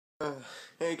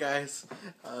Hey guys,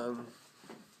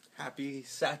 happy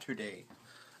Saturday.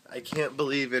 I can't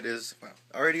believe it is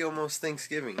already almost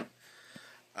Thanksgiving.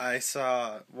 I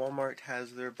saw Walmart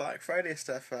has their Black Friday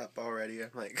stuff up already. I'm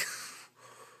like,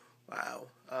 wow.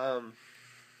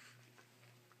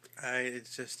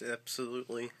 It's just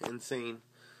absolutely insane.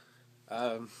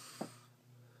 Um,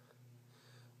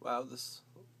 wow, this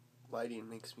lighting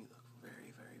makes me look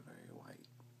very, very, very white.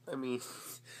 I mean,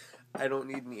 I don't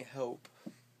need any help,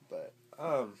 but,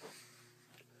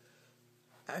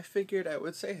 I figured I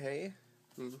would say hey,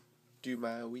 do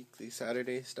my weekly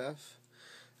Saturday stuff.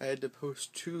 I had to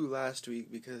post 2 last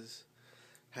week because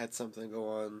I had something go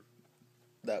on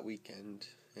that weekend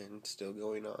and still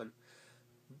going on.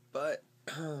 But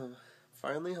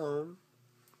finally home,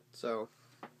 so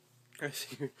I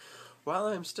figured while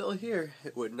I'm still here,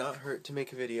 it would not hurt to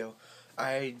make a video.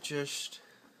 I'm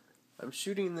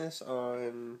shooting this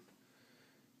on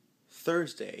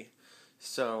Thursday.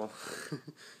 So,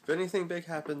 if anything big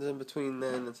happens in between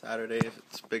then and Saturday, if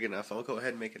it's big enough, I'll go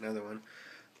ahead and make another one.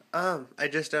 I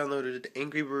just downloaded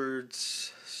Angry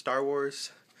Birds Star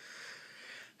Wars.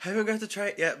 Haven't got to try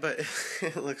it yet, but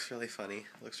it looks really funny.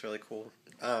 It looks really cool.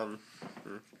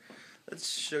 Let's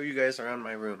show you guys around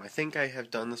my room. I think I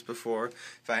have done this before.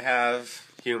 If I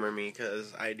have, humor me,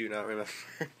 because I do not remember.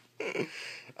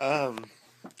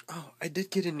 I did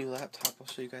get a new laptop. I'll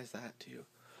show you guys that, too.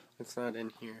 It's not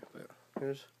in here, but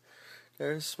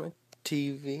there's my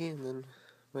TV, and then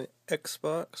my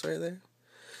Xbox right there.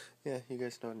 Yeah, you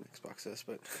guys know what an Xbox is,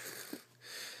 but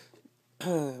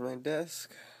my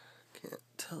desk. Can't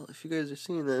tell if you guys are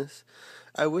seeing this.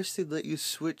 I wish they'd let you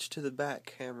switch to the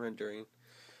back camera during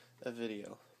a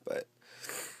video, but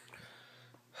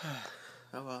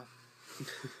oh well.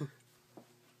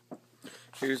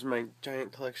 Here's my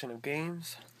giant collection of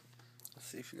games. Let's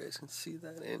see if you guys can see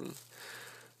that any.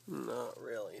 Not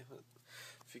really, but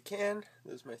if you can,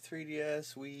 there's my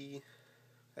 3DS, Wii,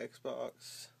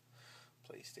 Xbox,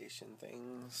 PlayStation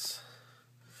things.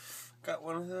 Got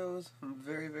one of those. I'm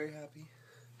very, very happy.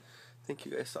 I think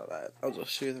you guys saw that. I'll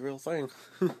just show you the real thing.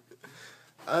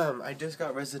 I just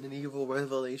got Resident Evil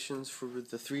Revelations for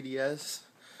the 3DS.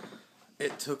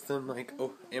 It took them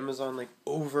Amazon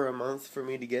over a month for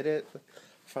me to get it.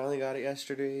 Finally got it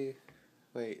yesterday.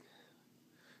 Wait.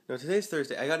 No, today's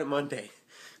Thursday. I got it Monday.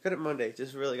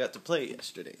 Just really got to play it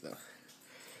yesterday, though.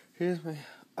 Here's my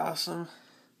awesome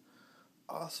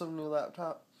new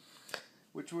laptop,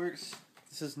 which works.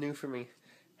 This is new for me.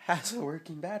 Has a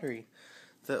working battery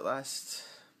that lasts.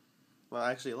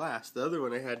 The other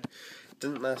one I had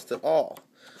didn't last at all.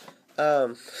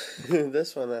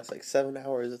 This one lasts 7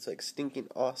 hours. It's stinking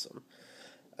awesome.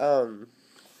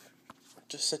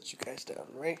 Just set you guys down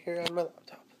right here on my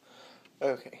laptop.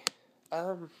 Okay.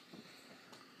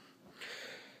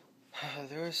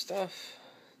 There was stuff.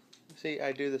 See,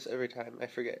 I do this every time. I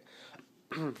forget.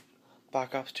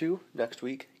 Black Ops 2 next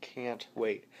week. Can't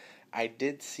wait. I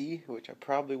did see, which I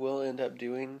probably will end up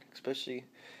doing, especially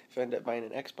if I end up buying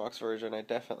an Xbox version, I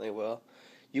definitely will.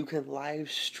 You can live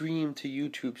stream to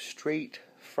YouTube straight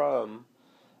from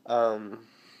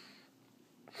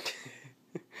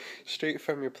straight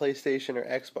from your PlayStation or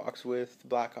Xbox with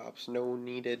Black Ops. No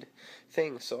needed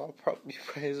things. So you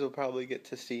guys will probably get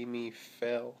to see me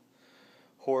fail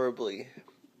horribly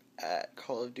at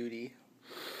Call of Duty.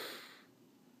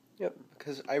 Yep,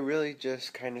 because I really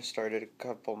just kind of started a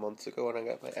couple months ago when I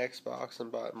got my Xbox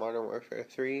and bought Modern Warfare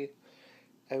 3.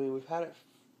 I mean,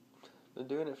 been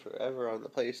doing it forever on the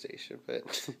PlayStation, but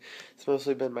it's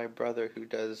mostly been my brother who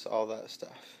does all that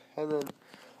stuff. And then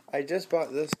I just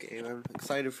bought this game. I'm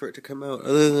excited for it to come out.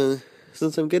 Other than,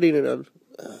 since I'm getting it on,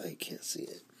 I can't see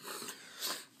it.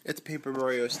 It's Paper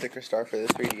Mario Sticker Star for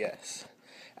the 3DS.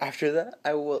 After that,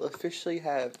 I will officially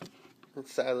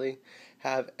sadly,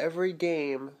 have every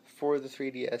game for the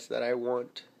 3DS that I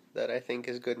want, that I think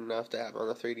is good enough to have on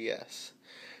the 3DS.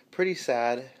 Pretty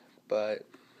sad, but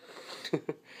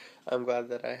I'm glad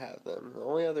that I have them. The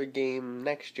only other game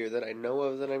next year that I know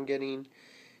of that I'm getting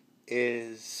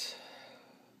is...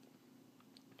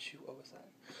 what was that?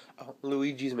 Oh,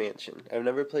 Luigi's Mansion. I've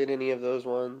never played any of those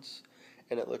ones,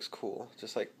 and it looks cool.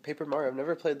 Just like Paper Mario, I've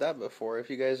never played that before.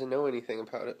 If you guys know anything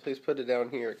about it, please put it down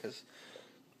here, because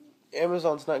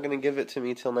Amazon's not going to give it to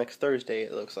me till next Thursday,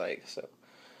 it looks like. So,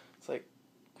 it's I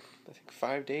think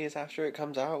 5 days after it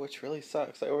comes out, which really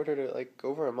sucks. I ordered it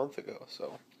over a month ago,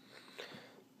 so.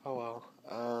 Oh well.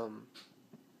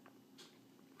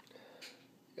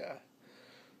 Yeah.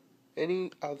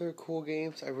 Any other cool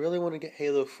games? I really want to get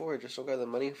Halo 4, just don't got the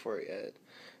money for it yet.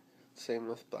 Same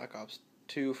with Black Ops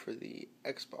 2 for the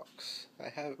Xbox.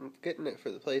 I'm getting it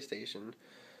for the PlayStation,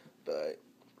 but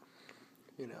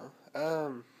you know,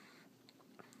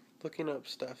 looking up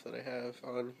stuff that I have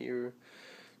on here,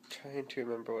 trying to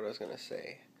remember what I was going to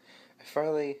say. I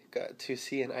finally got to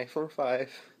see an iPhone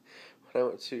 5 when I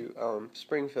went to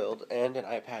Springfield, and an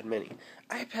iPad mini.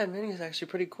 iPad mini is actually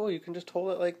pretty cool. You can just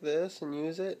hold it like this and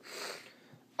use it.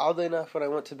 Oddly enough, when I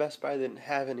went to Best Buy, they didn't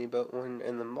have any, but when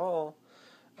in the mall,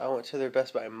 I went to their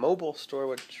Best Buy mobile store,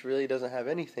 which really doesn't have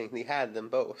anything. They had them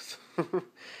both.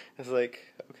 It's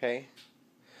like, okay.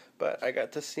 But I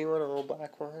got to see one, a little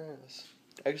black one. It was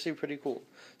actually pretty cool.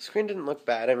 Screen didn't look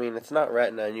bad. I mean, it's not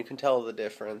Retina, and you can tell the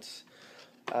difference.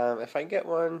 If I get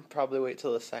one, probably wait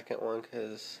till the second one,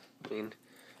 because, I mean,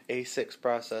 A6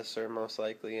 processor most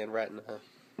likely, and Retina.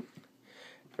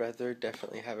 I'd rather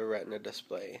definitely have a Retina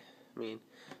display. I mean,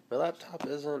 my laptop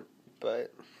isn't,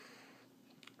 but,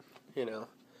 you know,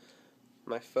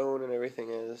 my phone and everything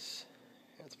is.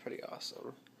 It's pretty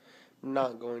awesome. I'm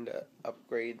not going to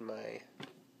upgrade my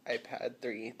iPad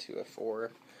 3 to a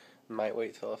 4. Might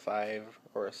wait till a 5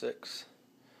 or a 6,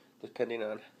 depending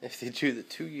on if they do the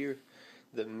 2-year,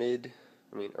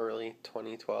 early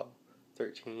 2012,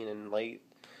 13, and late.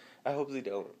 I hope they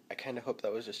don't. I kind of hope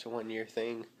that was just a 1-year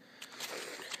thing.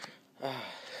 I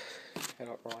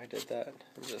don't know why I did that.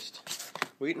 I'm just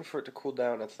waiting for it to cool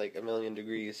down. It's like 1,000,000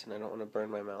 degrees, and I don't want to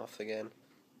burn my mouth again.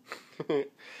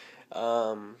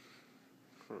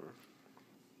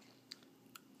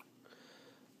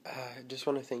 I just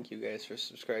want to thank you guys for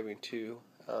subscribing too.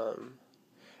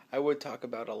 I would talk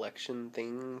about election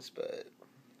things, but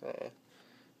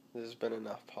there's been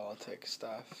enough politics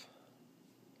stuff.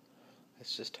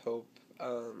 Let's just hope.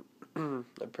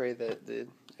 I pray that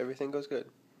everything goes good.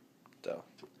 So,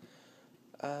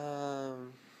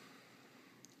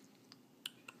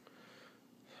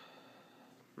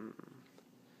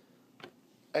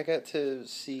 I got to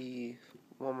see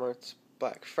Walmart's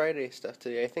Black Friday stuff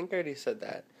today. I think I already said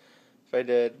that. If I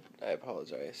did, I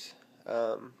apologize.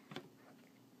 Oh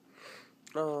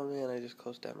man, I just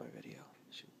closed down my video.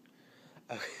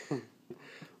 Shoot.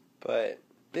 But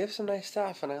they have some nice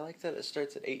stuff, and I like that it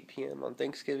starts at 8 p.m. on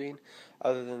Thanksgiving.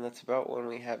 Other than that's about when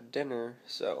we have dinner,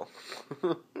 so.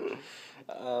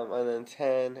 And then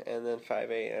 10, and then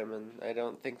 5 a.m., and I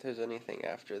don't think there's anything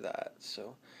after that,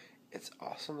 so it's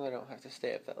awesome that I don't have to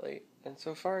stay up that late. And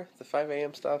so far, the 5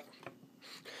 a.m. stuff,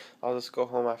 I'll just go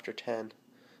home after 10.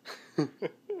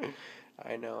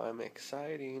 I know, I'm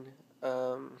exciting.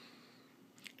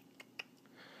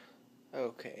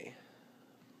 Okay.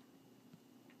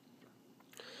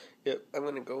 Yep, I'm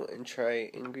gonna go and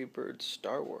try Angry Birds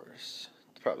Star Wars.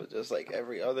 It's probably just like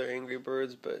every other Angry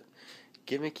Birds, but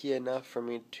gimmicky enough for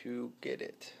me to get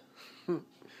it.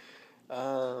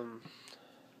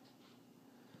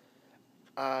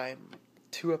 I'm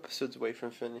 2 episodes away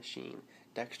from finishing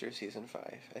Dexter Season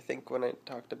 5. I think when I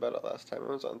talked about it last time, it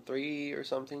was on 3 or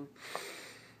something.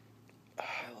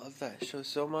 I love that show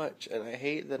so much, and I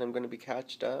hate that I'm going to be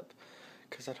catched up,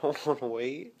 because I don't want to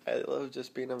wait. I love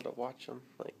just being able to watch them,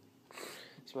 like,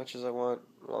 as much as I want,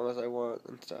 as long as I want,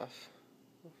 and stuff.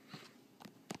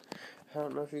 I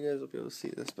don't know if you guys will be able to see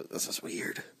this, but this is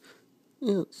weird.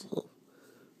 Yeah,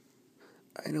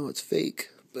 I know it's fake,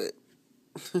 but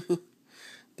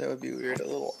that would be weird. A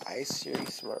little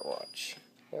iSeries smartwatch.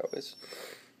 I always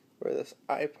wear this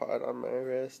iPod on my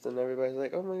wrist, and everybody's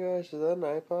like, "Oh my gosh, is that an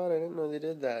iPod? I didn't know they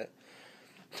did that."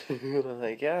 And I'm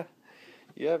like, "Yeah,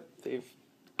 yep, they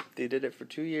did it for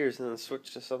 2 years, and then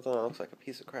switched to something that looks like a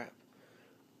piece of crap."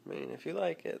 I mean, if you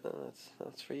like it, then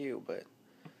that's for you, but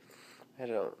I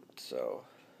don't. So,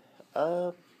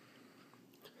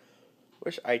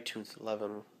 wish iTunes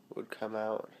 11 would come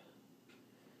out.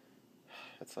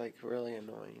 It's like really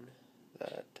annoying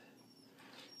that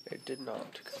it did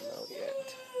not come out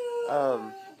yet.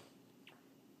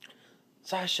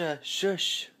 Sasha,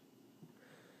 shush.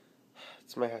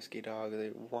 It's my husky dog. They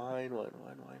whine.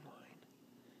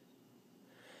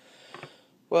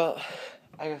 Well,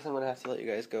 I guess I'm gonna have to let you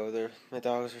guys go. My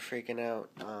dogs are freaking out.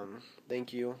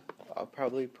 Thank you. I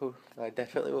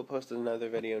definitely will post another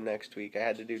video next week. I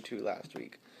had to do 2 last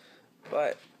week,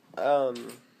 but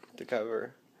to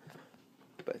cover.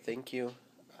 But thank you.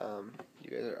 You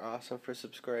guys are awesome for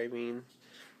subscribing.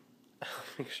 I'll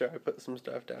make sure I put some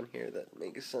stuff down here that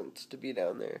makes sense to be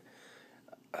down there.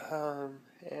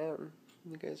 And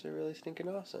you guys are really stinking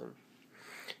awesome.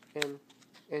 And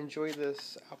enjoy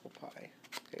this apple pie.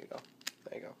 There you go.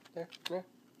 There you go. There.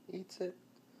 Eats it.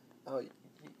 Oh,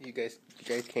 you guys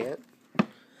can't?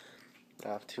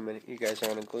 Too many. You guys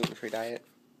are on a gluten-free diet?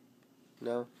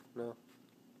 No.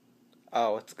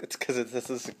 Oh, it's because this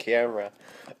is a camera.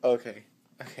 Okay.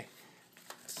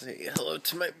 Say hello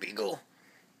to my beagle.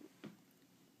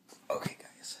 Okay,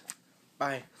 guys.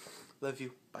 Bye. Love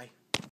you. Bye.